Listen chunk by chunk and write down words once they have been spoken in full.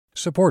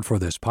Support for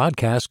this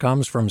podcast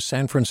comes from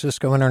San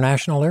Francisco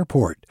International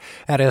Airport.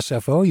 At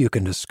SFO, you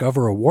can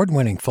discover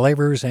award-winning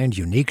flavors and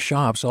unique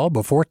shops all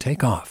before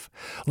takeoff.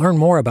 Learn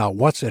more about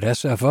what's at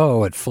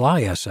SFO at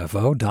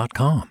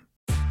flysfo.com.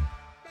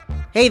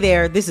 Hey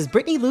there, this is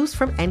Brittany Luce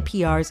from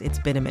NPR's It's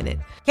Been a Minute.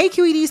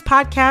 KQED's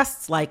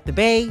podcasts like The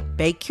Bay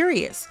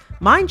Curious,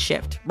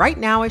 Mindshift, Right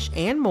Nowish,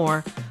 and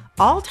more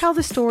all tell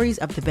the stories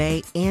of the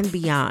Bay and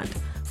beyond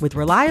with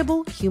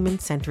reliable,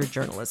 human-centered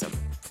journalism.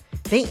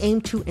 They aim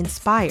to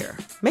inspire,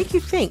 make you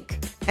think,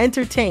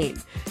 entertain,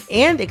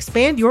 and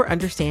expand your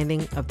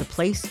understanding of the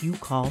place you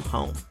call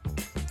home.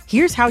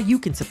 Here's how you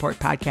can support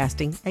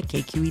podcasting at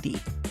KQED.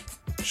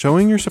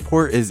 Showing your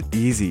support is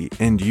easy,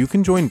 and you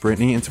can join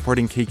Brittany in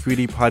supporting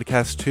KQED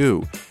Podcast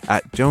too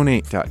at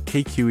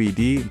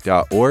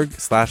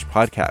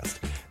donate.kqed.org/podcast.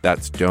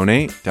 That's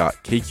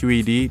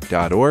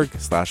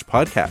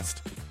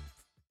donate.kqed.org/podcast.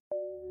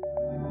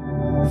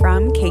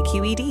 From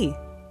KQED.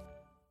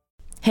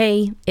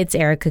 Hey, it's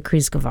Erica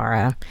Cruz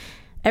Guevara.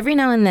 Every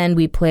now and then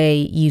we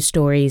play you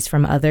stories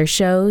from other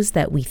shows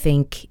that we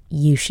think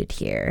you should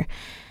hear.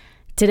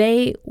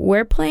 Today,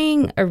 we're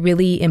playing a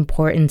really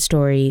important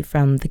story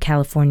from the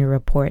California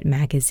Report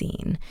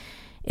magazine.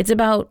 It's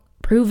about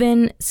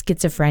proven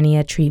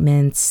schizophrenia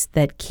treatments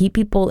that keep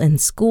people in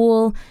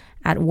school,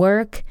 at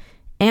work,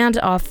 and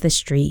off the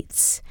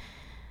streets.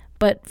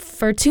 But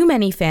for too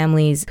many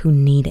families who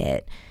need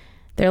it,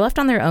 they're left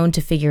on their own to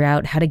figure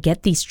out how to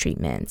get these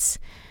treatments.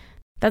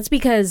 That's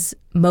because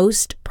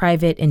most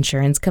private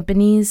insurance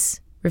companies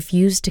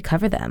refuse to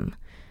cover them.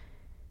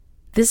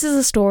 This is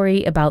a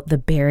story about the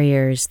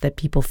barriers that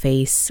people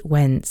face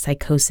when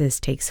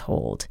psychosis takes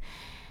hold.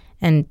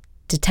 And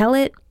to tell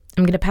it,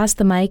 I'm going to pass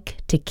the mic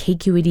to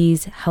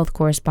KQED's health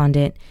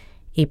correspondent,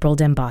 April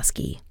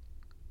Dembosky,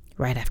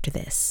 right after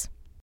this.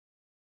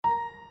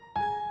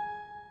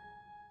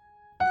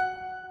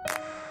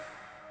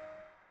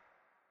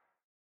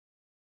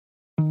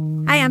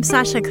 Hi, I'm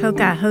Sasha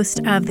Coca, host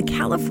of the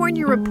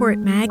California Report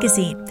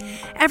magazine.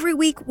 Every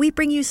week, we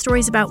bring you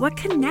stories about what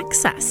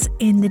connects us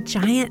in the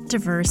giant,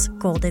 diverse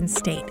Golden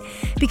State.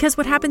 Because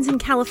what happens in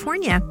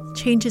California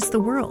changes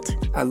the world.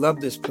 I love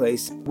this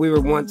place. We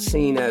were once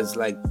seen as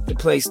like the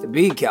place to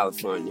be,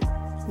 California.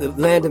 The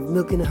land of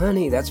milk and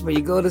honey. That's where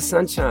you go to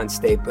Sunshine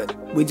State. But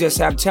we just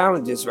have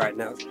challenges right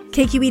now.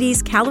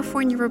 KQED's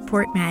California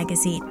Report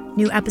magazine.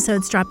 New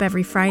episodes drop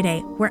every Friday,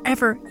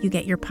 wherever you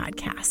get your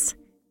podcasts.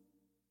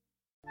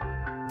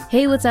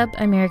 Hey, what's up?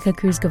 I'm Erica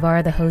Cruz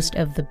Guevara, the host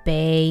of The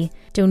Bay.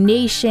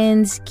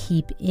 Donations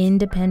keep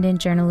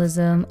independent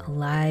journalism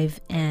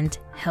alive and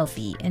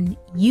healthy. And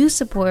you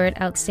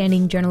support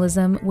outstanding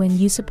journalism when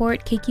you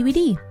support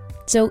KQED.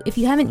 So if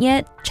you haven't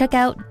yet, check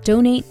out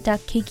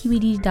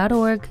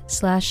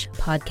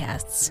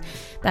donate.kqed.org/podcasts.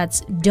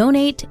 That's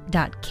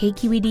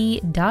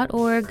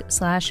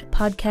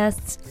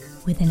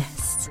donate.kqed.org/podcasts with an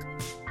S.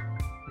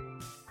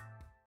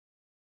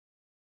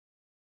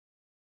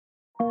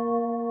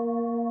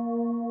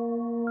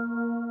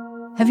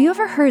 Have you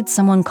ever heard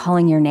someone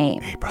calling your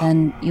name,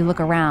 then you look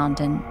around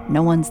and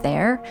no one's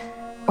there?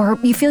 Or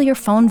you feel your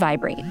phone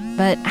vibrate,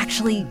 but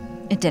actually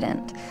it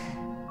didn't?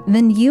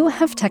 Then you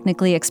have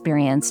technically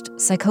experienced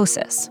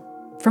psychosis.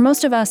 For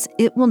most of us,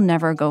 it will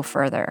never go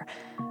further.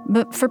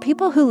 But for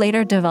people who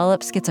later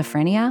develop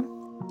schizophrenia,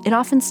 it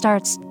often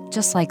starts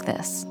just like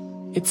this.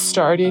 It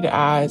started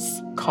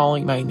as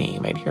calling my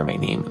name. I'd hear my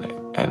name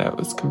and I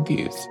was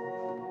confused.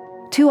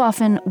 Too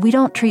often, we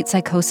don't treat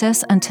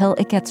psychosis until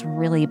it gets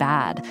really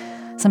bad.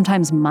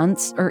 Sometimes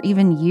months or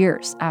even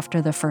years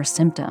after the first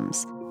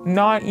symptoms.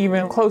 Not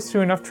even close to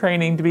enough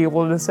training to be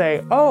able to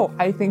say, oh,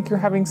 I think you're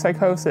having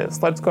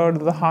psychosis. Let's go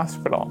to the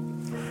hospital.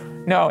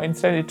 No,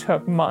 instead it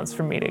took months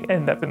for me to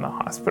end up in the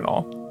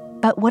hospital.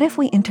 But what if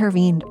we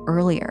intervened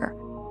earlier?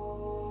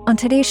 On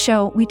today's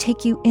show, we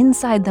take you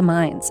inside the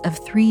minds of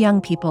 3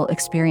 young people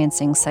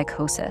experiencing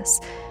psychosis.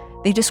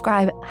 They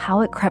describe how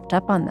it crept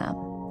up on them,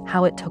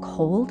 how it took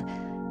hold,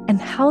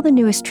 and how the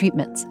newest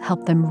treatments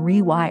help them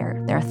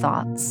rewire their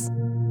thoughts.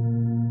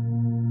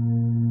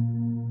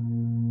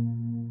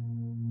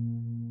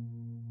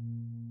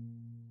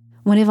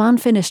 When Yvonne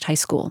finished high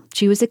school,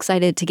 she was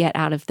excited to get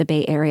out of the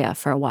Bay Area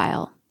for a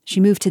while. She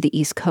moved to the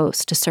East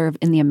Coast to serve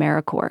in the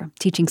AmeriCorps,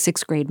 teaching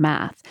 6th grade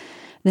math.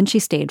 Then she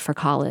stayed for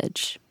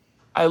college.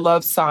 I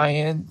love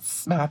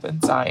science, math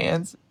and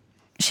science.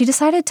 She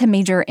decided to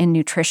major in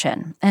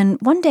nutrition, and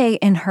one day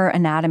in her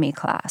anatomy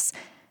class,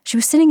 she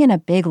was sitting in a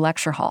big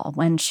lecture hall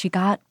when she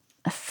got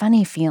a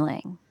funny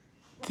feeling.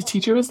 The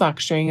teacher was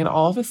lecturing, and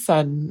all of a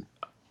sudden,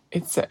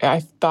 I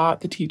thought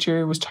the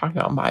teacher was talking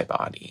about my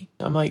body.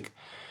 I'm like,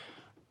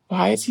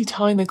 why is he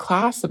telling the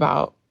class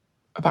about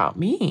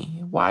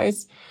me? Why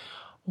is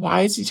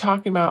he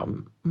talking about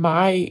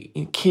my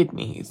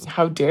kidneys?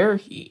 How dare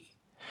he?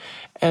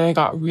 And I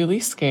got really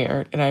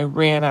scared, and I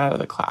ran out of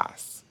the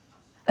class.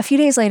 A few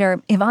days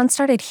later, Yvonne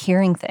started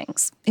hearing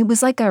things. It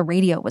was like a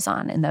radio was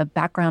on in the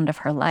background of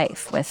her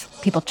life, with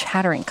people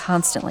chattering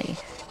constantly.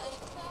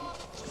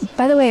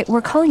 By the way,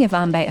 we're calling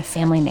Yvonne by a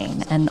family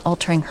name and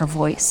altering her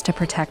voice to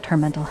protect her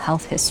mental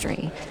health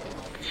history.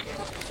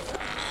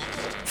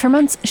 For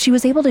months, she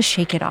was able to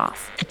shake it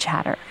off, the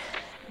chatter.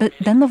 But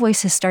then the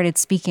voices started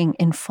speaking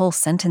in full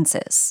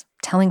sentences,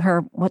 telling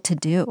her what to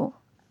do.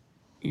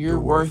 You're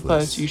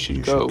worthless. You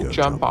should go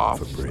jump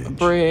off a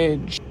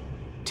bridge.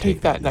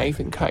 Take that knife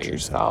and cut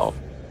yourself.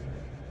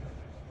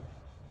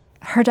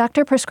 Her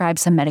doctor prescribed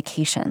some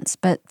medications,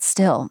 but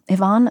still,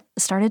 Yvonne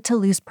started to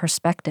lose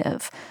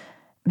perspective.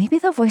 Maybe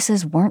the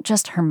voices weren't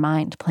just her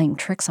mind playing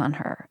tricks on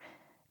her.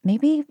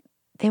 Maybe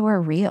they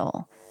were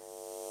real.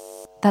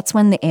 That's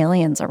when the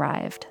aliens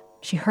arrived.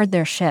 She heard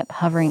their ship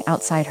hovering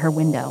outside her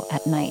window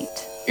at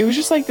night. It was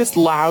just like this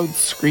loud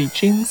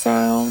screeching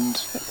sound.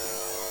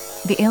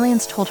 The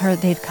aliens told her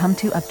they'd come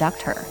to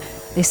abduct her.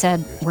 They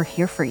said, "We're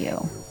here for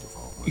you."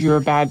 You're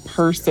a bad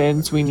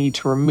person, so we need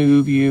to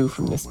remove you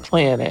from this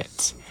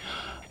planet.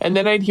 And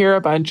then I'd hear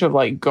a bunch of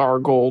like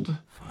gargled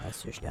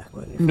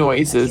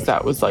noises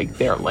that was like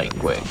their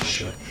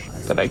language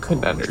that I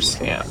couldn't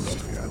understand.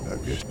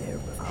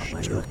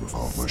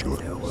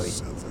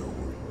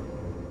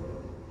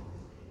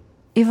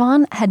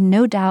 Yvonne had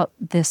no doubt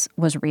this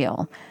was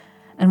real.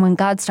 And when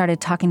God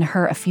started talking to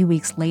her a few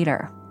weeks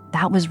later,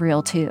 that was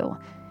real too.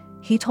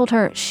 He told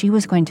her she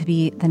was going to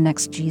be the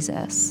next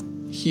Jesus.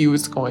 He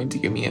was going to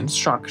give me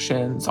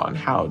instructions on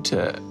how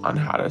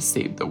to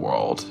save the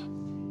world.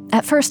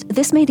 At first,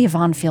 this made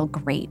Yvonne feel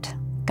great.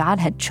 God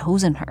had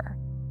chosen her.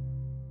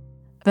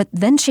 But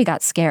then she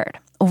got scared,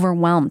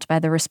 overwhelmed by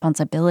the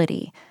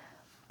responsibility.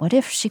 What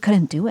if she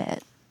couldn't do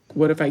it?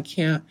 What if I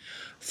can't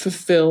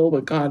fulfill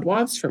what God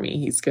wants for me?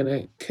 He's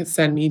going to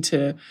send me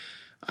to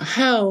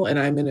hell, and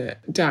I'm going to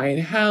die in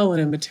hell,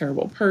 and I'm a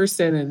terrible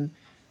person. And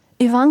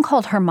Yvonne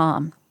called her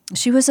mom.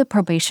 She was a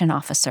probation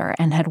officer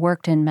and had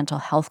worked in mental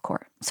health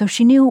court, so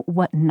she knew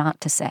what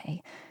not to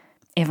say.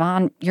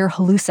 "Yvonne, you're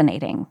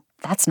hallucinating.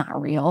 That's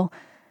not real."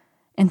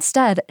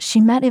 Instead,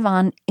 she met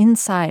Yvonne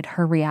inside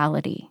her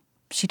reality.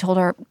 She told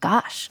her,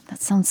 "Gosh,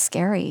 that sounds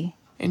scary."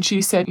 And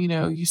she said,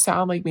 you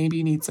sound like maybe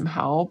you need some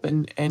help,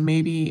 and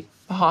maybe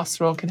the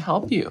hospital can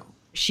help you.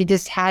 She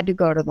just had to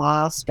go to the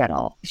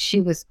hospital. She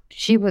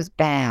was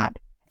bad.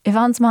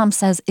 Yvonne's mom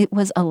says it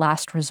was a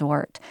last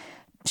resort.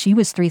 She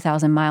was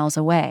 3,000 miles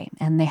away,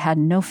 and they had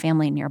no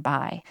family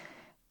nearby.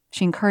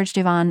 She encouraged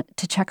Yvonne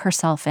to check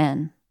herself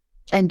in.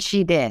 And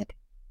she did.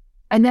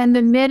 And then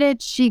the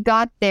minute she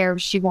got there,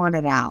 she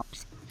wanted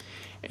out.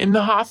 In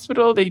the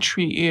hospital, they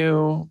treat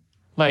you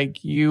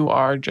like you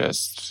are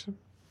just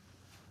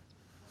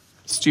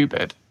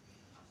stupid.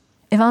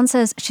 Yvonne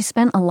says she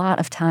spent a lot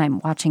of time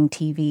watching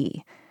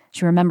TV.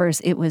 She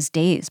remembers it was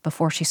days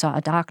before she saw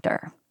a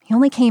doctor. He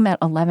only came at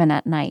 11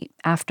 at night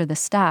after the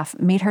staff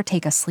made her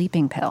take a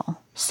sleeping pill.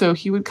 So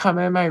he would come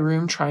in my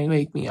room trying to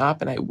wake me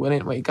up, and I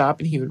wouldn't wake up,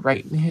 and he would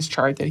write in his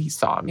chart that he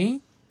saw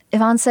me.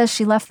 Yvonne says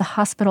she left the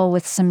hospital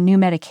with some new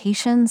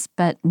medications,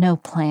 but no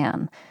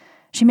plan.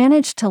 She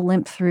managed to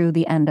limp through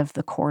the end of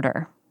the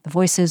quarter. The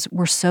voices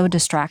were so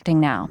distracting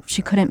now,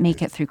 she couldn't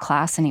make it through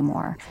class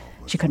anymore.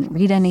 She couldn't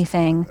read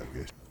anything.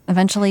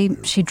 Eventually,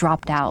 she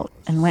dropped out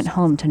and went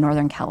home to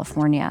Northern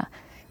California.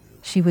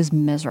 She was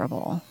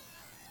miserable.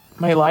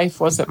 My life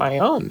wasn't my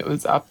own. It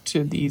was up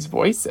to these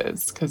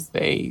voices because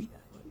they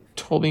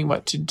told me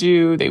what to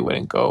do. They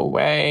wouldn't go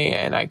away,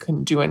 and I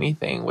couldn't do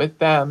anything with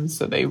them,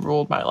 so they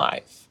ruled my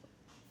life.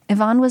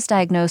 Yvonne was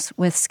diagnosed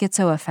with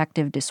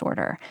schizoaffective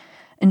disorder.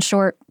 In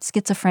short,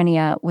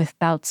 schizophrenia with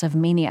bouts of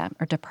mania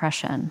or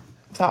depression.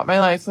 Thought my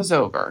life was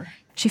over.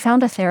 She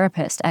found a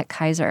therapist at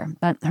Kaiser,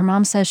 but her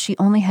mom says she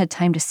only had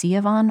time to see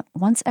Yvonne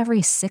once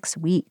every 6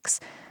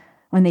 weeks.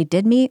 When they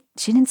did meet,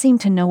 she didn't seem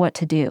to know what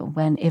to do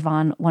when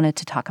Yvonne wanted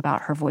to talk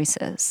about her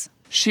voices.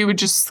 She would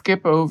just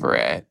skip over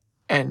it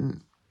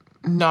and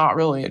not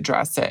really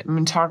address it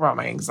and talk about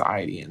my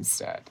anxiety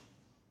instead.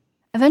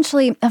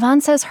 Eventually, Yvonne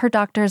says her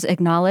doctors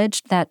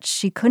acknowledged that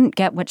she couldn't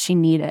get what she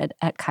needed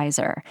at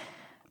Kaiser.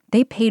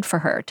 They paid for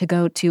her to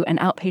go to an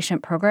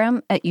outpatient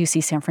program at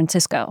UC San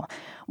Francisco,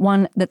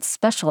 one that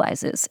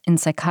specializes in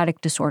psychotic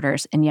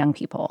disorders in young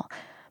people.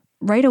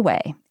 Right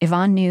away,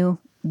 Yvonne knew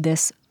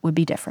this would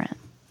be different.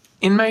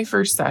 In my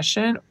first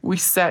session, we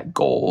set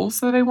goals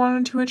that I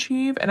wanted to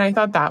achieve, and I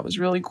thought that was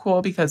really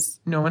cool because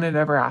no one had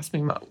ever asked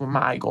me what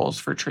my goals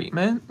for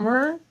treatment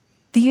were.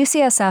 The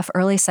UCSF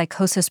Early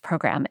Psychosis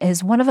Program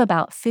is one of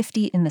about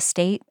 50 in the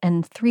state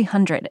and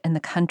 300 in the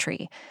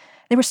country.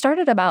 They were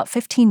started about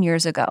 15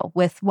 years ago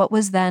with what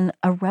was then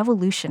a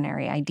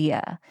revolutionary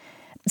idea.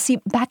 See,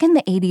 back in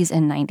the 80s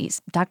and 90s,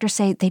 doctors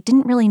say they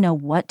didn't really know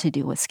what to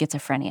do with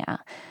schizophrenia.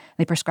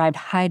 They prescribed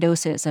high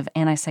doses of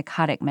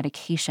antipsychotic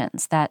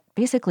medications that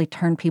basically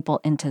turned people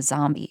into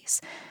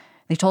zombies.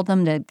 They told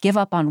them to give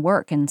up on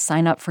work and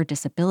sign up for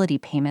disability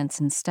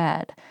payments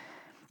instead.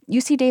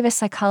 UC Davis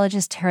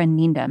psychologist Tara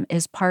Needham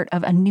is part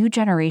of a new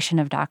generation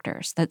of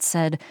doctors that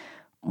said,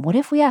 what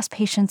if we ask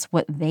patients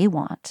what they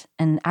want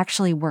and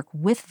actually work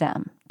with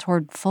them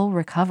toward full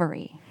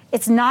recovery?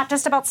 It's not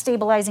just about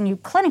stabilizing you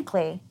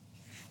clinically.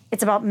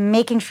 It's about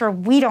making sure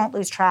we don't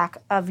lose track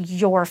of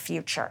your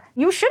future.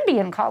 You should be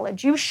in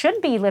college. You should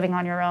be living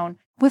on your own.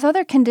 With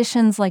other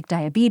conditions like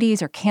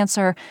diabetes or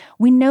cancer,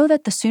 we know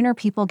that the sooner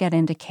people get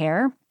into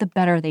care, the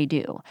better they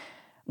do.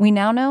 We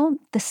now know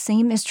the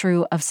same is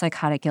true of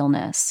psychotic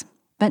illness.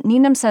 But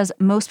Needham says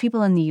most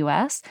people in the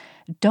U.S.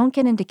 don't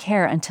get into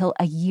care until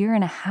a year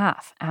and a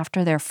half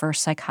after their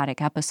first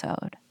psychotic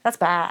episode. That's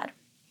bad.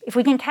 If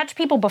we can catch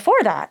people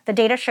before that, the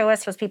data show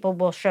us those people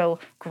will show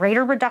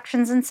greater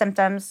reductions in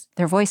symptoms.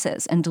 Their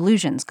voices and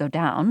delusions go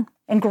down.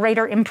 And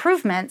greater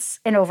improvements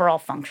in overall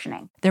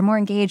functioning. They're more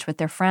engaged with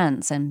their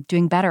friends and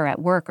doing better at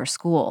work or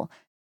school.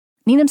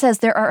 Needham says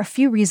there are a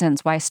few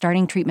reasons why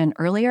starting treatment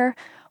earlier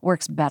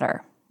works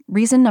better.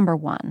 Reason number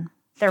 1.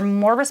 They're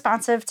more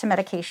responsive to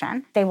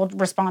medication. They will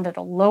respond at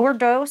a lower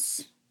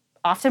dose,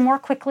 often more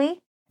quickly.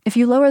 If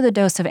you lower the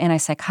dose of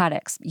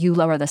antipsychotics, you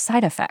lower the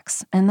side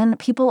effects, and then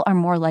people are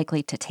more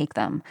likely to take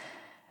them.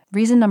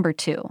 Reason number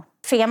 2.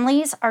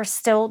 Families are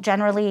still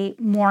generally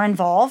more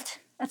involved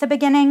at the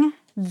beginning.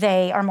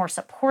 They are more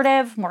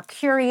supportive, more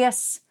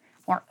curious,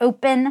 more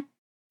open.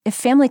 If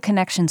family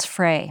connections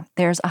fray,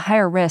 there's a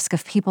higher risk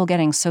of people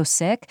getting so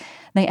sick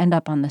they end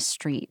up on the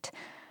street.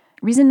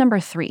 Reason number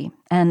 3,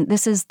 and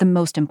this is the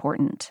most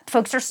important.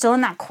 Folks are still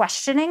in that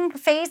questioning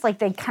phase, like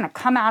they kind of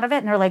come out of it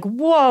and they're like,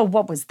 whoa,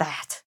 what was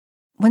that?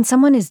 When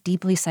someone is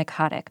deeply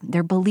psychotic,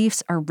 their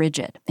beliefs are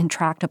rigid,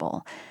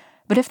 intractable.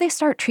 But if they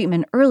start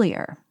treatment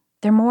earlier,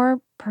 they're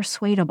more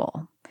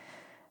persuadable.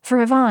 For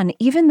Yvonne,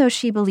 even though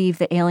she believed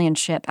the alien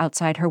ship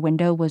outside her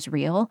window was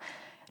real,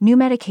 new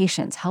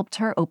medications helped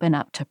her open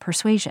up to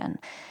persuasion.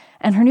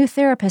 And her new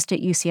therapist at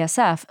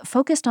UCSF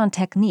focused on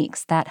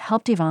techniques that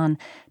helped Yvonne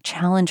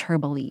challenge her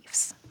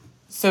beliefs.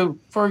 So,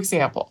 for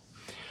example,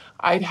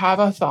 I'd have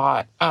a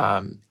thought,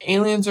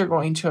 aliens are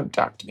going to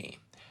abduct me.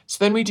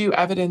 So then we do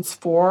evidence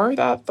for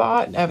that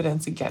thought and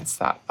evidence against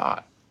that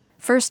thought.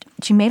 First,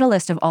 she made a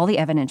list of all the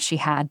evidence she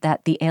had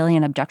that the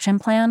alien abduction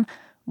plan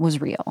was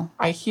real.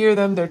 I hear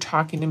them, they're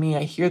talking to me,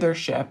 I hear their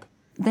ship.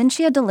 Then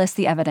she had to list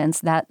the evidence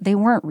that they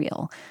weren't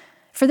real.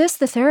 For this,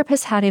 the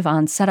therapist had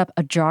Yvonne set up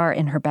a jar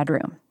in her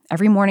bedroom.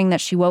 Every morning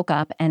that she woke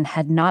up and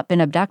had not been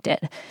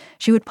abducted,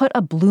 she would put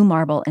a blue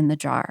marble in the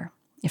jar.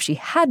 If she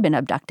had been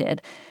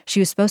abducted,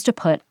 she was supposed to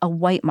put a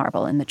white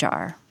marble in the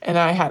jar. And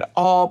I had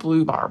all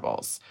blue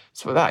marbles.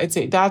 So that I'd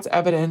say that's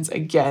evidence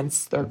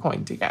against they're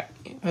going to get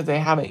me, because they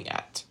haven't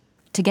yet.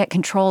 To get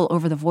control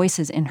over the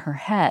voices in her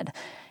head,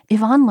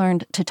 Yvonne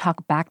learned to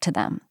talk back to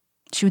them.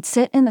 She would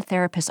sit in the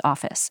therapist's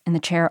office in the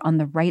chair on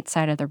the right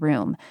side of the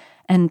room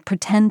and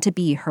pretend to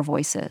be her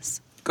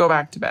voices. Go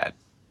back to bed.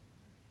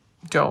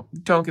 Don't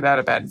get out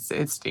of bed.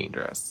 It's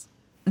dangerous.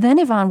 Then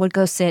Yvonne would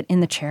go sit in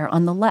the chair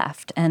on the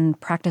left and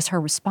practice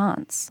her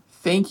response.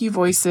 Thank you,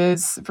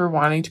 voices, for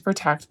wanting to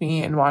protect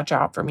me and watch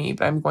out for me,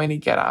 but I'm going to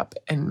get up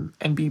and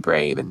be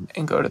brave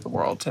and go to the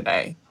world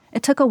today.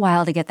 It took a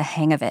while to get the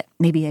hang of it,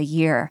 maybe a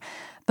year.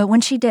 But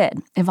when she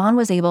did, Yvonne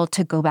was able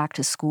to go back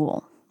to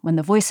school. When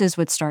the voices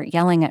would start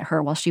yelling at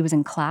her while she was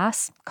in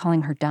class,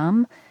 calling her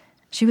dumb,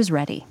 she was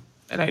ready.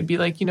 And I'd be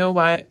like, you know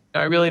what?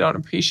 I really don't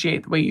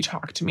appreciate the way you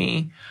talk to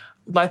me.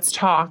 Let's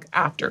talk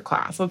after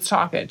class. Let's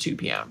talk at 2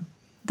 p.m.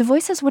 The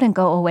voices wouldn't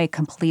go away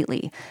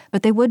completely,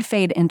 but they would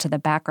fade into the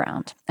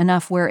background,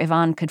 enough where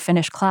Yvonne could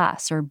finish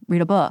class or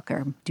read a book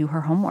or do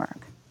her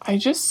homework. I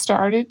just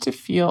started to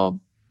feel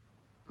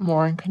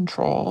more in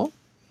control.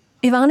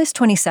 Yvonne is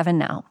 27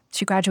 now.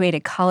 She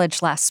graduated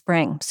college last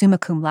spring, summa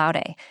cum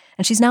laude,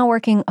 and she's now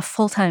working a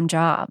full-time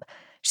job.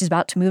 She's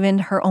about to move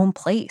into her own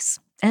place,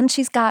 and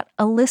she's got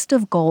a list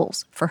of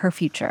goals for her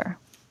future.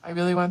 I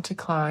really want to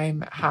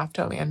climb Half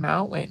Dome and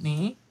Mount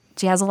Whitney.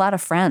 She has a lot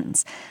of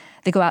friends.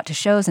 They go out to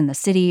shows in the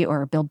city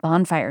or build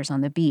bonfires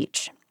on the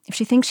beach. If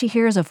she thinks she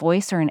hears a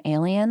voice or an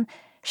alien,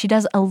 she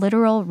does a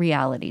literal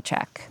reality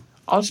check.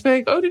 I'll just be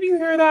like, oh, did you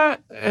hear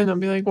that? And they'll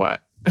be like,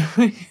 what?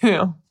 you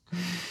know?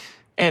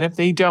 And if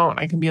they don't,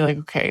 I can be like,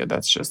 okay,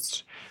 that's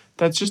just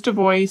a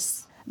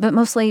voice. But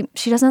mostly,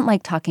 she doesn't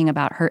like talking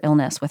about her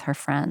illness with her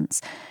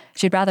friends.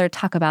 She'd rather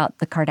talk about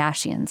the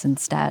Kardashians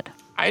instead.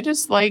 I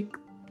just like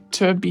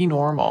to be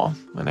normal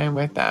when I'm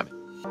with them.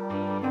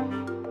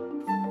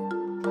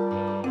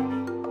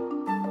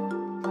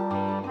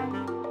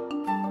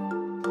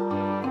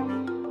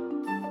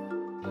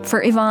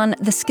 For Yvonne,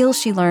 the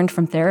skills she learned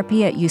from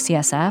therapy at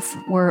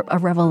UCSF were a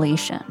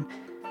revelation.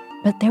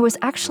 But there was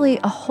actually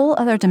a whole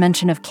other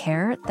dimension of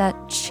care that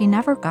she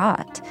never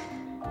got.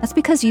 That's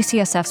because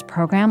UCSF's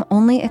program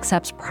only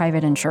accepts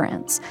private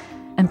insurance,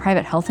 and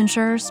private health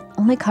insurers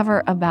only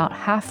cover about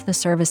half the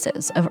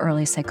services of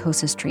early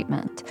psychosis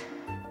treatment.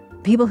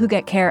 People who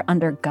get care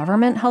under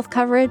government health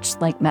coverage,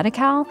 like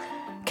Medi-Cal,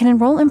 can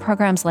enroll in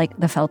programs like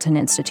the Felton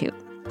Institute,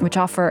 which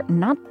offer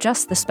not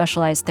just the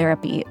specialized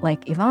therapy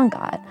like Yvonne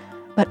got,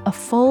 but a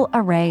full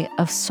array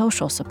of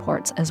social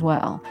supports as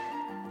well.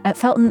 At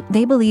Felton,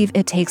 they believe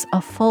it takes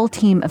a full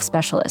team of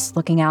specialists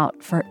looking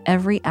out for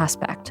every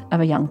aspect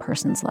of a young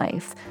person's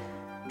life.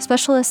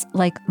 Specialists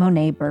like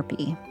Monet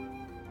Burpee.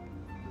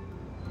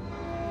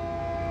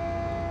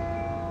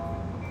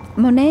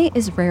 Monet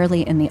is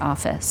rarely in the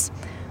office.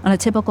 On a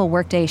typical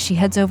workday, she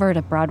heads over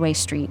to Broadway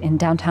Street in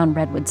downtown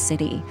Redwood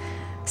City.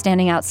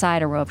 Standing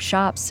outside a row of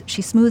shops,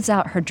 she smooths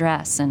out her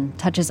dress and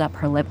touches up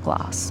her lip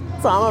gloss.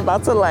 So I'm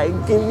about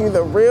to give you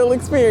the real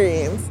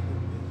experience.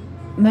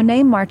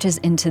 Monet marches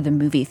into the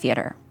movie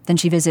theater. Then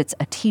she visits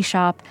a tea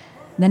shop,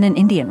 then an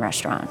Indian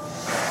restaurant.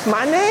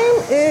 My name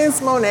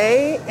is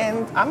Monet,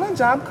 and I'm a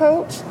job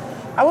coach.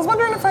 I was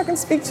wondering if I can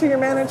speak to your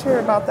manager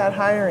about that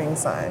hiring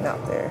sign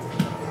out there.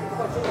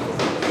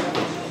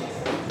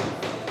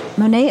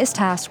 Monet is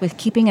tasked with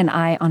keeping an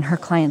eye on her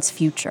clients'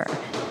 future.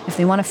 If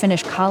they want to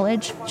finish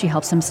college, she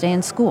helps them stay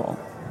in school.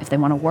 If they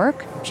want to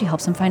work, she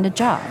helps them find a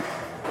job.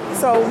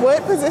 So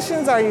what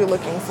positions are you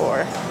looking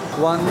for?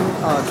 One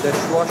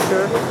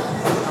dishwasher.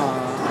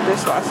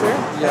 Dishwasher?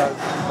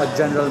 Yeah, a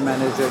general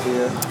manager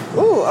here.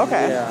 Ooh,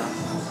 okay.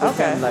 Yeah.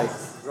 Okay.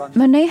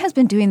 Monet has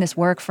been doing this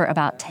work for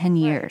about 10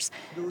 years.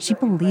 She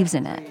believes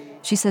in it.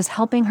 She says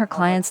helping her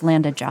clients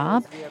land a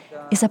job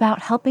is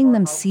about helping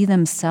them see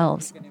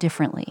themselves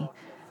differently,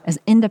 as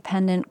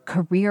independent,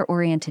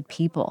 career-oriented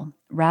people,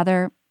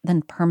 rather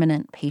than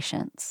permanent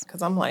patients.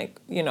 Because I'm like,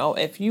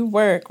 if you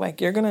work,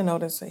 you're going to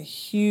notice a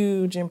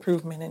huge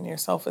improvement in your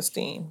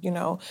self-esteem.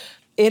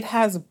 It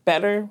has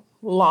better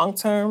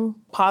long-term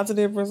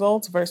positive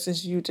results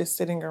versus you just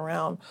sitting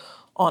around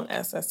on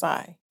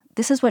SSI.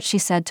 This is what she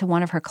said to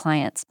one of her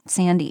clients,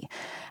 Sandy,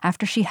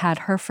 after she had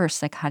her first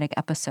psychotic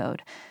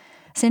episode.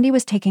 Sandy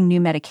was taking new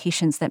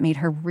medications that made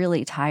her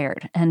really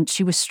tired, and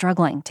she was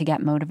struggling to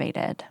get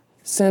motivated.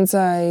 Since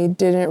I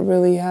didn't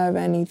really have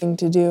anything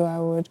to do, I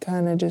would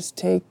kind of just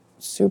take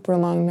super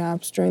long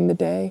naps during the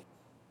day.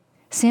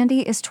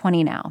 Sandy is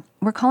 20 now.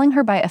 We're calling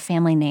her by a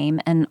family name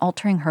and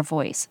altering her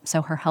voice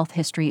so her health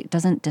history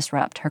doesn't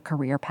disrupt her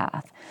career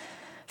path.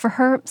 For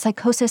her,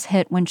 psychosis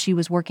hit when she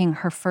was working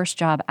her first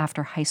job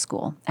after high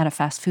school at a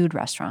fast food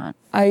restaurant.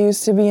 I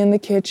used to be in the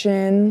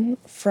kitchen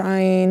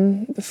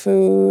frying the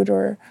food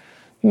or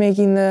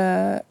making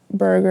the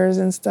burgers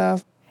and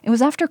stuff. It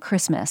was after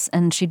Christmas,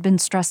 and she'd been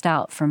stressed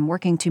out from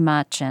working too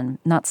much and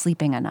not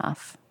sleeping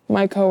enough.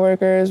 My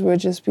coworkers would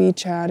just be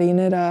chatting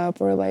it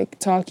up or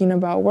talking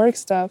about work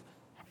stuff.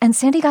 And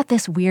Sandy got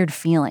this weird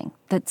feeling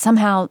that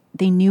somehow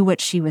they knew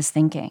what she was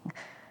thinking.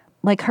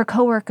 Like her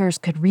coworkers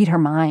could read her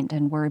mind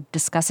and were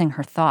discussing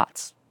her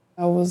thoughts.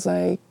 I was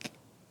like,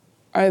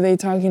 are they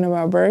talking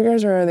about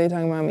burgers or are they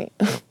talking about me?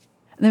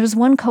 There was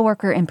one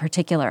coworker in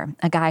particular,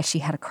 a guy she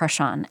had a crush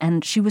on,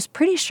 and she was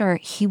pretty sure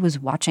he was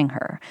watching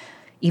her,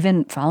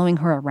 even following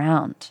her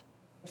around.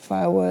 If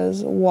I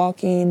was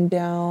walking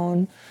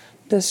down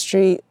the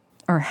street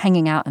or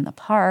hanging out in the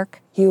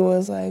park, he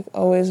was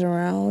always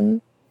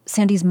around.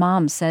 Sandy's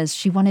mom says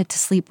she wanted to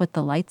sleep with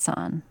the lights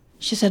on.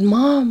 She said,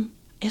 "Mom,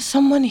 is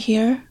someone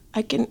here?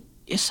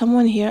 Is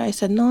someone here?" I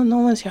said, "No, no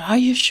one's here. Are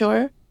you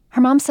sure?"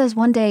 Her mom says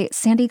one day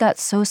Sandy got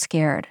so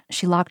scared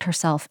she locked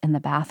herself in the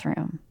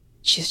bathroom.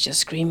 She's just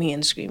screaming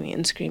and screaming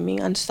and screaming,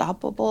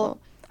 unstoppable.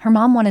 Her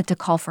mom wanted to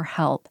call for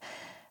help,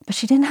 but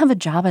she didn't have a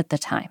job at the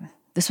time.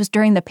 This was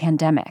during the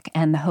pandemic,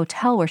 and the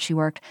hotel where she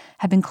worked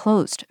had been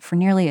closed for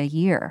nearly a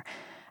year.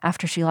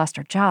 After she lost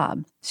her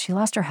job, she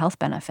lost her health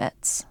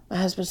benefits. My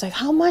husband's like,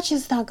 "How much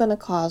is that going to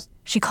cost?"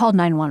 She called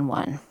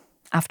 911.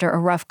 After a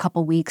rough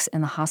couple weeks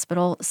in the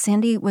hospital,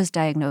 Sandy was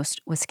diagnosed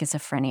with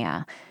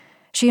schizophrenia.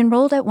 She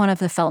enrolled at one of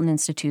the Felton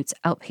Institute's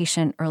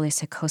outpatient early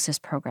psychosis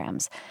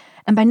programs,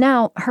 and by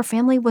now, her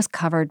family was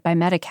covered by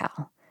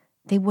Medi-Cal.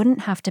 They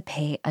wouldn't have to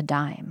pay a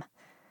dime.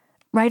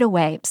 Right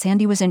away,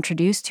 Sandy was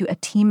introduced to a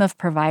team of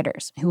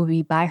providers who would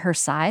be by her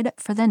side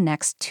for the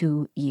next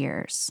 2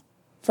 years.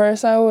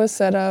 First, I was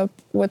set up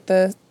with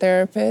the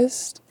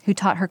therapist, who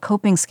taught her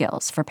coping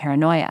skills for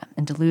paranoia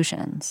and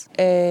delusions.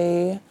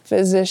 A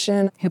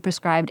physician, who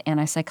prescribed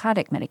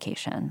antipsychotic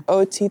medication.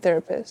 OT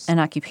therapist. An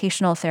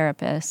occupational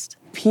therapist.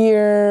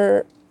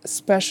 Peer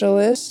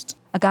specialist.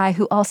 A guy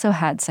who also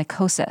had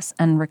psychosis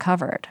and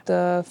recovered.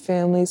 The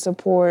family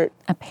support.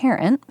 A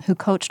parent who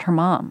coached her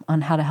mom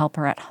on how to help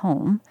her at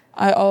home.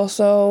 I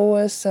also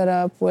was set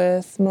up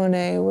with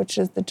Monet, which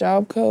is the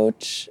job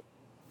coach.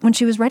 When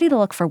she was ready to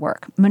look for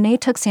work, Monet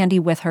took Sandy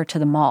with her to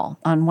the mall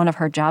on one of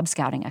her job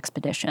scouting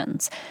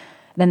expeditions.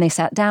 Then they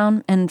sat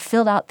down and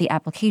filled out the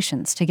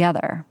applications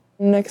together.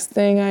 Next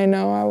thing I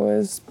know, I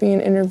was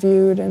being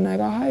interviewed and I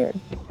got hired.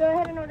 Go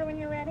ahead and order when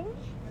you're ready.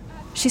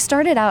 She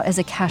started out as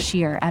a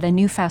cashier at a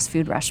new fast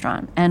food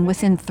restaurant, and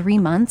within 3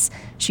 months,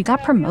 she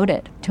got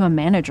promoted to a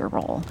manager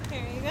role.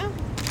 Here you go.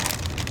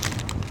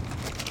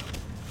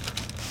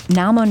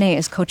 Now Monet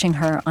is coaching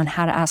her on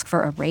how to ask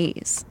for a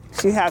raise.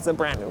 She has a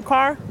brand new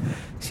car.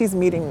 She's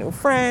meeting new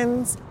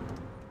friends.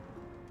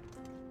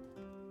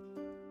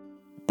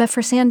 But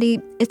for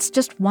Sandy, it's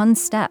just one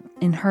step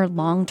in her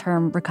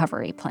long-term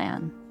recovery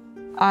plan.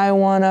 I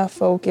want to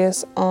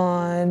focus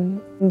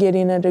on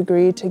getting a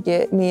degree to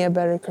get me a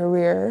better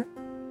career.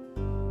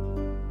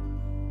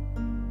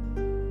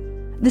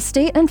 The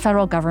state and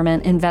federal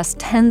government invest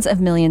tens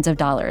of millions of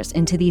dollars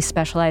into these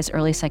specialized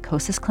early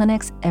psychosis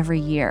clinics every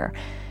year.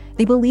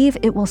 They believe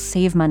it will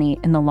save money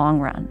in the long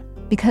run.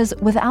 Because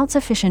without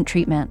sufficient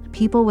treatment,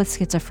 people with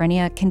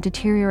schizophrenia can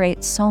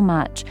deteriorate so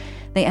much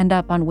they end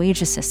up on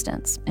wage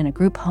assistance, in a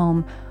group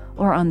home,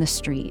 or on the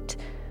street.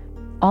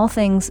 All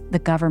things the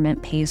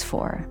government pays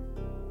for.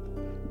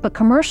 But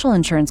commercial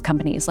insurance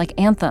companies like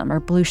Anthem or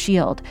Blue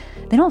Shield,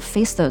 they don't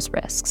face those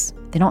risks.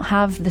 They don't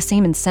have the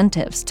same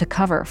incentives to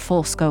cover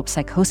full-scope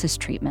psychosis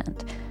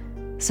treatment.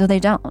 So they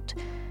don't.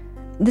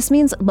 This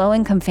means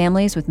low-income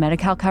families with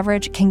Medi-Cal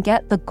coverage can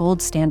get the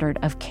gold standard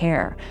of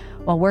care,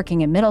 while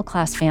working and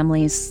middle-class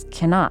families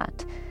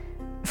cannot.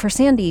 For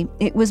Sandy,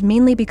 it was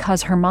mainly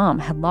because her mom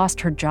had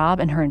lost her job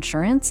and her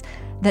insurance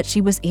that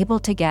she was able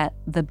to get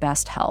the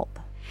best help.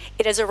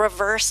 It is a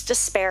reverse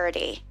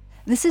disparity.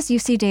 This is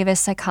UC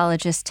Davis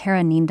psychologist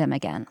Tara Neendam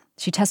again.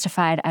 She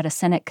testified at a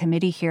Senate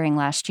committee hearing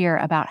last year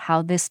about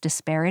how this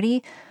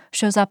disparity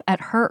shows up at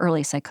her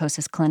early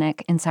psychosis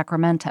clinic in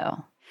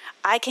Sacramento.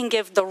 I can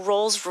give the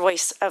Rolls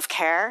Royce of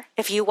care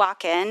if you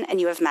walk in and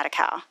you have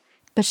Medi-Cal.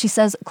 But she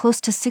says close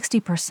to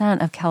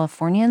 60% of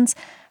Californians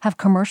have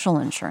commercial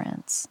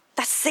insurance.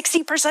 That's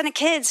 60% of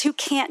kids who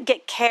can't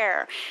get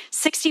care.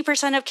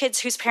 60% of kids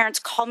whose parents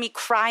call me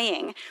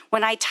crying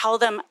when I tell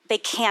them they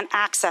can't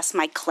access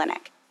my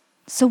clinic.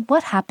 So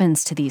what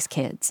happens to these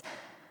kids?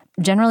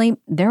 Generally,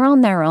 they're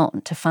on their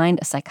own to find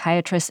a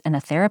psychiatrist and a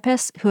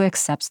therapist who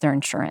accepts their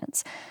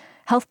insurance.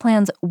 Health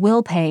plans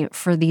will pay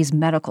for these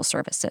medical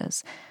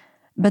services,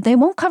 but they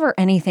won't cover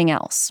anything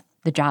else.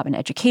 The job and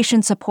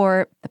education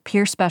support, the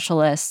peer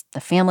specialist,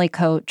 the family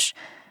coach.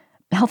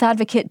 Health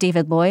advocate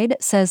David Lloyd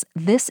says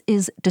this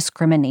is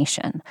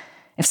discrimination.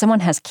 If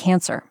someone has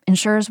cancer,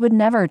 insurers would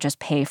never just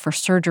pay for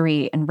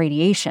surgery and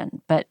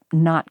radiation, but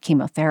not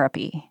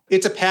chemotherapy.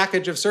 It's a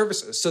package of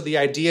services. So the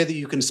idea that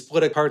you can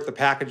split apart the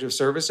package of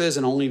services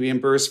and only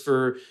reimburse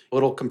for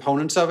little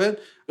components of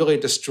it really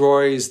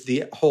destroys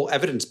the whole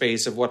evidence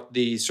base of what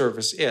the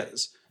service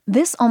is.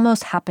 This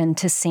almost happened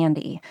to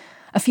Sandy.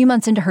 A few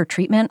months into her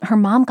treatment, her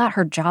mom got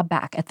her job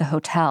back at the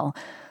hotel,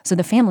 so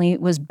the family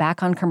was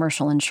back on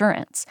commercial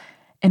insurance.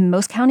 In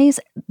most counties,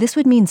 this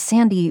would mean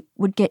Sandy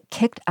would get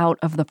kicked out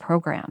of the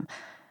program.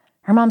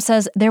 Her mom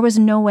says there was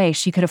no way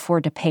she could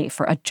afford to pay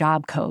for a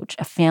job coach,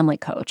 a family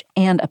coach,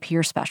 and a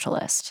peer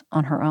specialist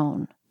on her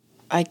own.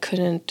 I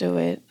couldn't do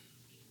it.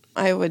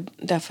 I would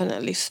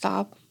definitely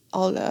stop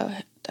all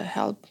the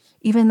help.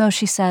 Even though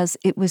she says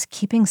it was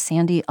keeping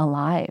Sandy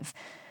alive.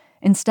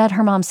 Instead,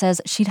 her mom says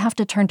she'd have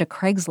to turn to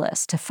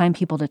Craigslist to find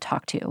people to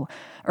talk to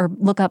or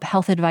look up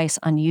health advice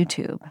on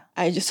YouTube.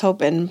 I just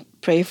hope and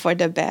pray for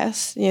the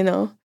best, you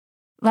know.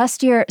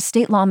 Last year,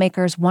 state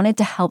lawmakers wanted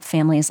to help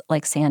families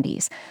like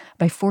Sandy's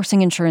by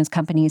forcing insurance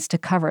companies to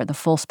cover the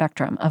full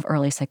spectrum of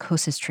early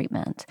psychosis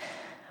treatment.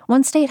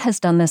 One state has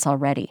done this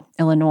already,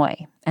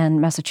 Illinois, and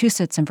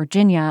Massachusetts and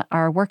Virginia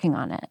are working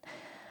on it.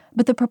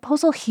 But the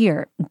proposal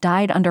here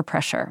died under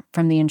pressure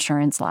from the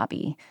insurance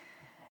lobby.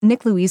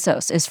 Nick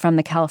Luizos is from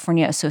the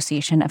California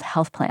Association of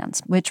Health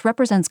Plans, which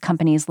represents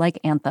companies like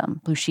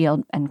Anthem, Blue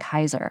Shield, and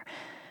Kaiser.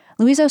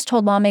 Luizos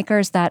told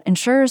lawmakers that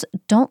insurers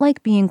don't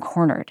like being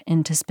cornered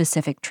into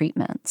specific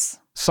treatments.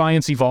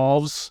 Science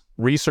evolves,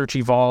 research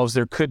evolves.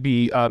 There could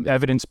be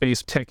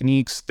evidence-based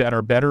techniques that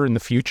are better in the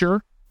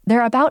future.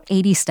 There are about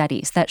 80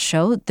 studies that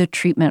show the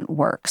treatment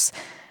works.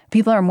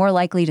 People are more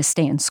likely to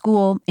stay in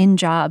school, in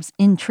jobs,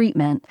 in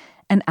treatment,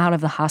 and out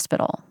of the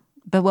hospital.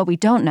 But what we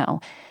don't know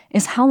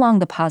is how long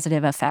the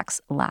positive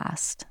effects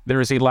last.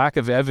 There is a lack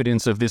of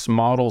evidence of this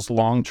model's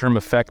long-term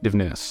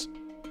effectiveness.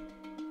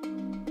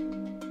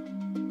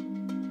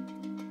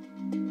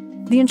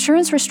 The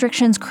insurance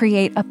restrictions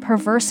create a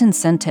perverse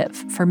incentive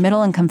for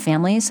middle-income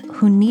families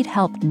who need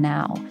help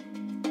now.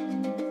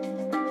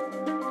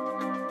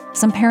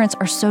 Some parents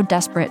are so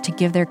desperate to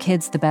give their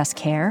kids the best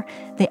care,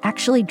 they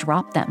actually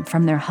drop them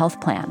from their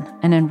health plan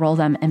and enroll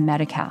them in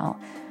Medi-Cal.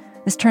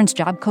 This turns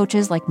job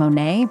coaches like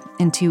Monet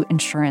into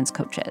insurance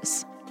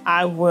coaches.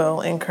 I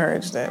will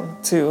encourage them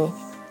to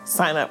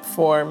sign up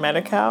for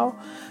Medi-Cal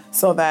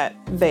so that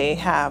they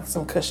have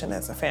some cushion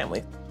as a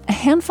family. A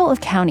handful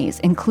of counties,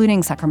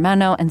 including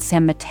Sacramento and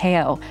San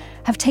Mateo,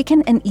 have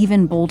taken an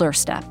even bolder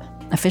step.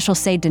 Officials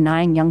say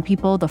denying young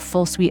people the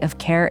full suite of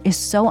care is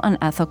so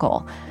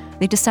unethical.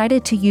 They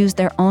decided to use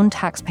their own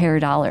taxpayer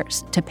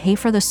dollars to pay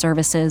for the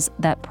services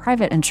that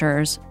private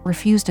insurers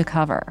refuse to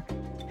cover.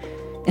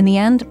 In the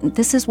end,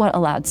 this is what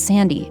allowed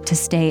Sandy to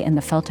stay in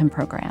the Felton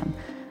program.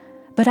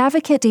 But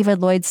advocate David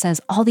Lloyd says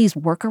all these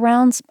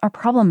workarounds are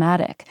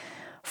problematic.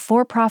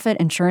 For-profit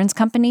insurance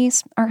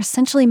companies are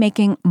essentially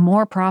making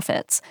more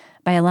profits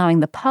by allowing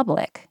the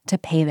public to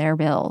pay their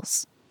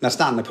bills. That's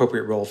not an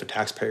appropriate role for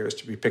taxpayers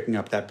to be picking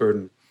up that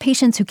burden.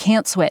 Patients who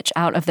can't switch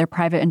out of their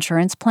private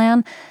insurance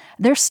plan,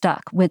 they're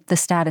stuck with the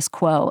status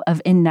quo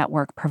of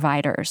in-network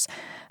providers.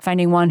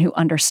 Finding one who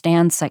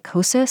understands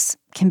psychosis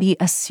can be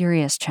a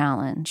serious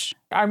challenge.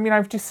 I mean,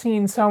 I've just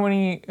seen so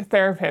many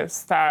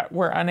therapists that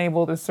were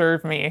unable to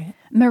serve me.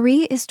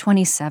 Marie is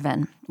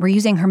 27. We're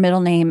using her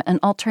middle name and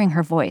altering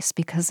her voice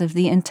because of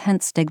the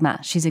intense stigma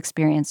she's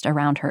experienced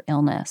around her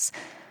illness,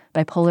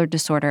 bipolar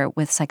disorder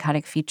with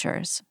psychotic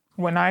features.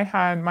 When I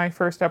had my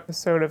first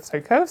episode of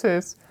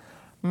psychosis,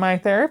 my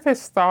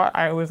therapist thought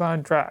I was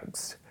on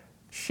drugs.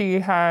 She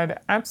had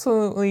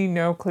absolutely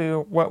no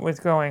clue what was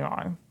going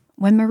on.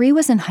 When Marie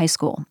was in high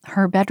school,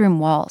 her bedroom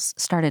walls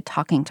started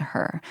talking to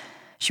her.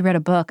 She read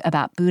a book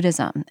about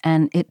Buddhism,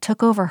 and it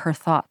took over her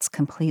thoughts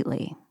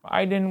completely.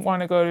 I didn't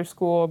want to go to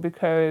school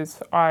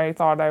because I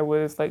thought I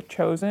was like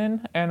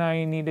chosen and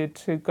I needed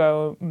to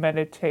go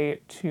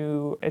meditate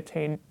to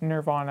attain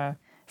nirvana.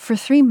 For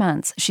 3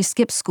 months, she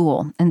skipped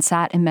school and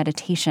sat in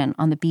meditation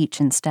on the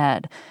beach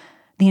instead.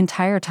 The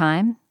entire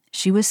time,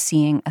 she was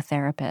seeing a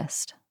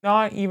therapist.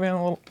 Not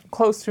even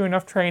close to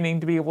enough training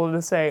to be able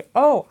to say,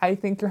 oh, I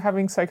think you're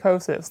having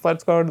psychosis.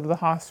 Let's go to the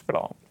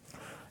hospital.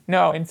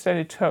 No, instead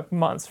it took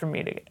months for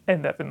me to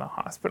end up in the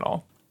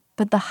hospital.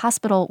 But the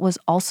hospital was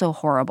also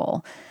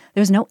horrible.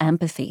 There was no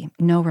empathy,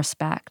 no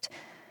respect.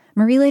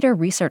 Marie later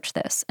researched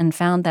this and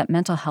found that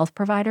mental health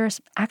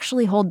providers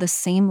actually hold the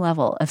same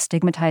level of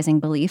stigmatizing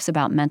beliefs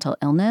about mental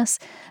illness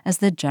as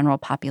the general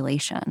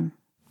population.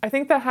 I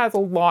think that has a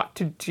lot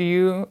to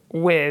do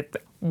with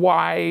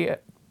why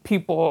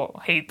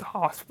people hate the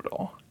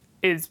hospital,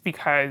 is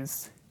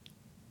because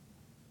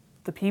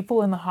the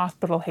people in the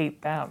hospital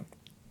hate them.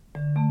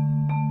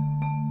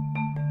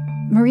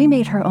 Marie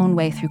made her own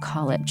way through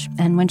college,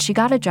 and when she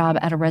got a job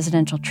at a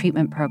residential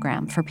treatment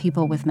program for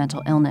people with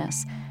mental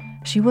illness,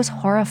 she was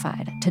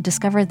horrified to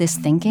discover this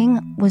thinking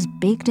was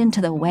baked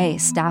into the way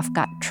staff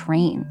got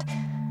trained.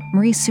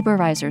 Marie's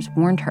supervisors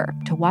warned her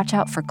to watch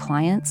out for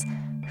clients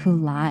who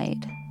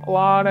lied. A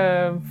lot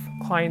of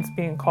clients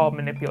being called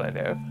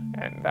manipulative,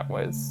 and that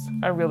was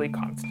a really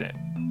constant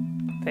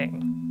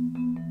thing.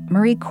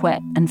 Marie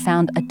quit and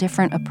found a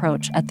different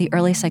approach at the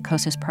early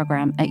psychosis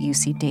program at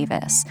UC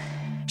Davis.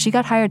 She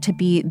got hired to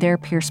be their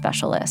peer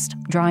specialist,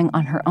 drawing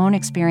on her own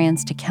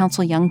experience to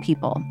counsel young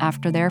people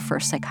after their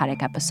first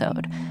psychotic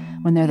episode,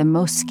 when they're the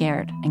most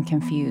scared and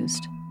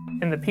confused.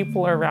 And the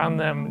people around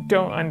them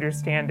don't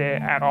understand it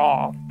at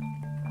all.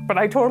 But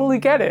I totally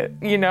get it,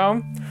 you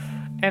know?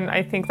 And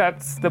I think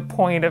that's the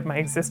point of my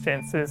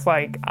existence, is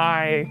like,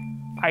 I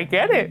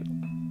get it.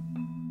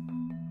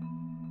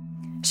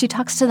 She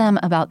talks to them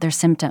about their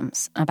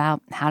symptoms,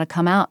 about how to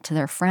come out to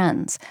their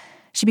friends.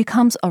 She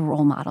becomes a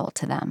role model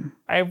to them.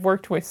 I've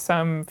worked with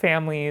some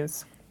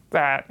families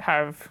that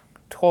have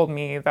told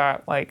me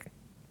that, like,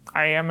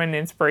 I am an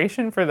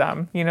inspiration for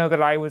them, you know,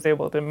 that I was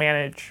able to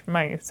manage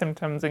my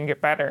symptoms and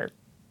get better.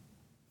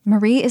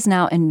 Marie is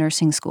now in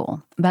nursing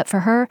school, but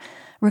for her,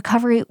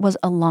 recovery was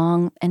a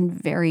long and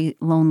very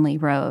lonely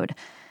road.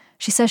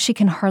 She says she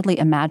can hardly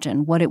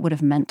imagine what it would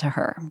have meant to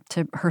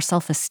her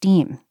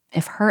self-esteem,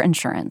 if her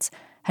insurance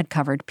had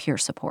covered peer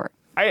support.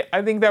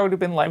 I think that would have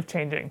been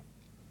life-changing.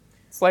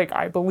 It's like,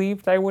 I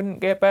believed I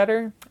wouldn't get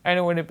better, and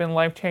it would have been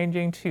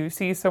life-changing to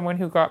see someone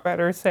who got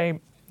better say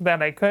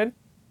that I could.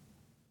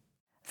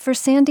 For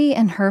Sandy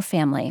and her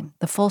family,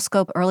 the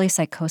full-scope early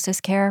psychosis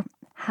care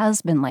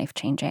has been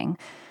life-changing.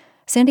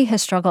 Sandy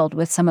has struggled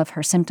with some of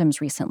her symptoms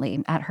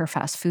recently at her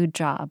fast food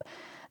job.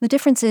 The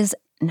difference is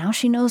now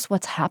she knows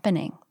what's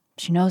happening.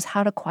 She knows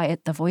how to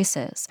quiet the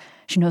voices.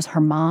 She knows her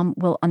mom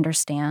will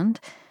understand.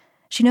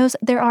 She knows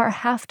there are a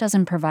half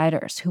dozen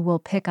providers who will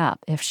pick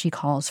up if she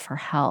calls for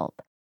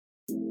help.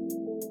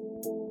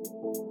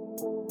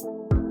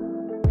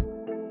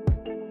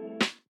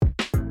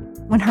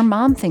 When her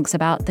mom thinks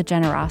about the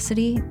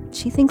generosity,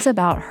 she thinks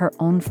about her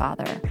own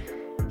father.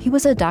 He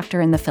was a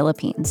doctor in the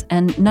Philippines,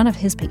 and none of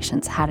his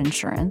patients had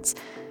insurance.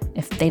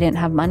 If they didn't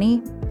have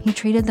money, he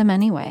treated them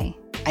anyway.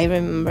 I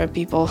remember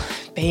people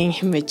paying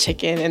him with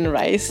chicken and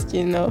rice,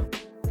 you know.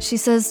 She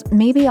says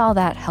maybe all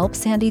that help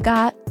Sandy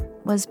got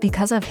was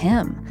because of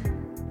him.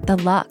 The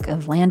luck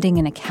of landing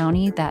in a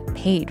county that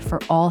paid for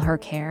all her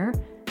care.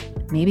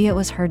 Maybe it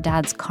was her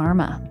dad's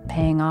karma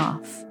paying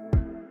off.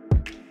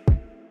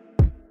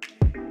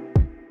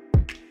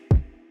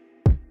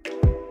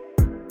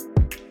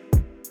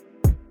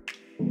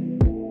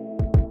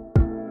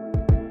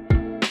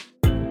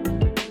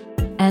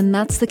 And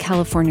that's the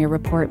California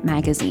Report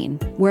magazine.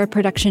 We're a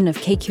production of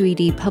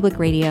KQED Public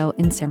Radio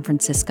in San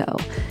Francisco.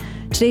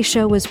 Today's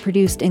show was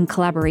produced in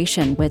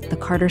collaboration with the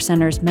Carter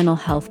Center's Mental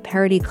Health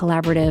Parity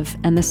Collaborative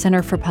and the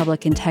Center for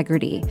Public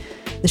Integrity.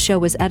 The show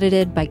was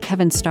edited by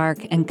Kevin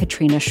Stark and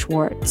Katrina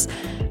Schwartz.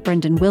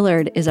 Brendan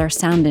Willard is our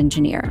sound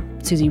engineer.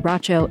 Susie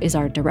Racho is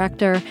our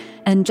director.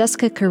 And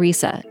Jessica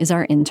Carissa is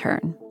our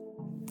intern.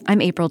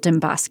 I'm April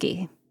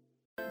Dimboski.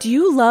 Do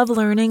you love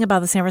learning about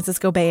the San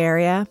Francisco Bay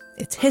Area?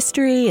 Its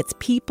history, its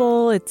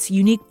people, its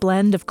unique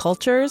blend of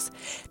cultures?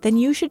 Then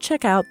you should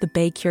check out the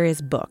Bay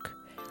Curious book.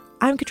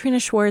 I'm Katrina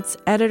Schwartz,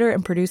 editor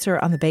and producer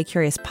on the Bay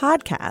Curious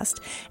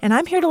podcast, and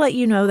I'm here to let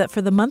you know that for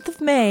the month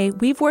of May,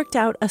 we've worked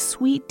out a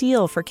sweet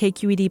deal for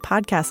KQED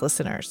podcast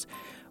listeners.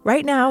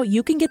 Right now,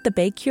 you can get the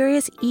Bay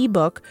Curious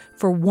ebook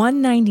for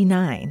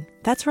 $1.99.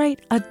 That's right,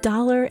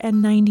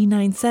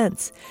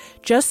 $1.99.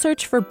 Just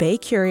search for Bay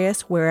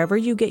Curious wherever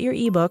you get your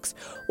ebooks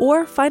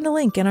or find a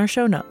link in our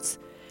show notes.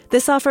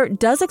 This offer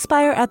does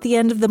expire at the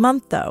end of the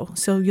month, though,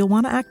 so you'll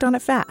want to act on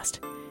it fast.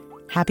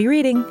 Happy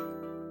reading!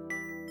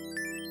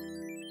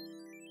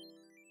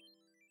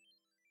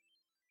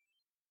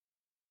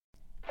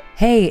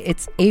 Hey,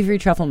 it's Avery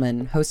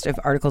Trufelman, host of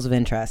Articles of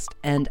Interest,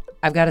 and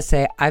I've got to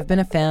say, I've been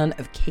a fan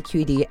of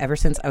KQED ever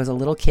since I was a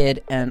little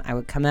kid, and I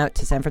would come out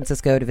to San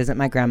Francisco to visit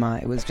my grandma.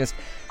 It was just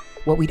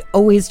what we'd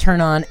always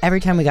turn on every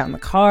time we got in the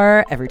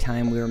car, every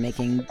time we were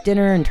making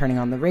dinner and turning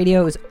on the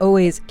radio. It was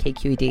always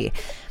KQED.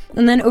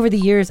 And then over the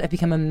years, I've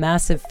become a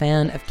massive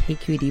fan of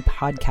KQED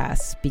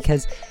podcasts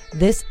because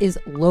this is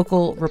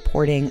local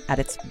reporting at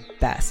its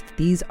best.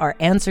 These are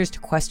answers to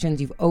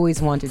questions you've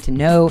always wanted to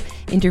know,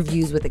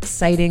 interviews with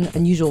exciting,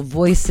 unusual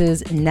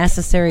voices,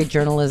 necessary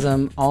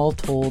journalism, all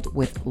told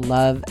with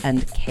love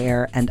and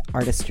care and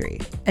artistry.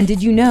 And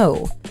did you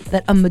know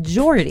that a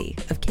majority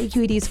of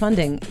KQED's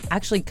funding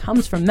actually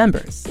comes from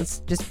members? It's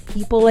just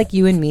people like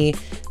you and me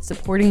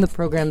supporting the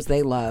programs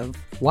they love,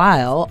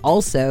 while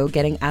also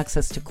getting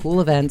access to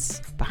cool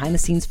events,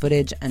 behind-the-scenes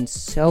footage, and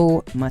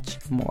so much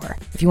more.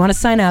 If you want to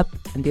sign up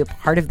and be a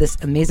part of this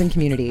amazing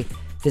community,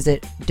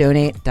 visit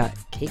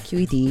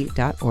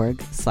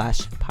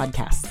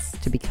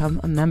donate.kqed.org/podcasts to become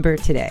a member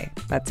today.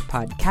 That's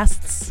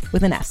podcasts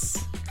with an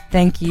S.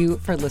 Thank you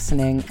for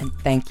listening, and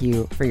thank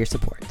you for your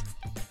support.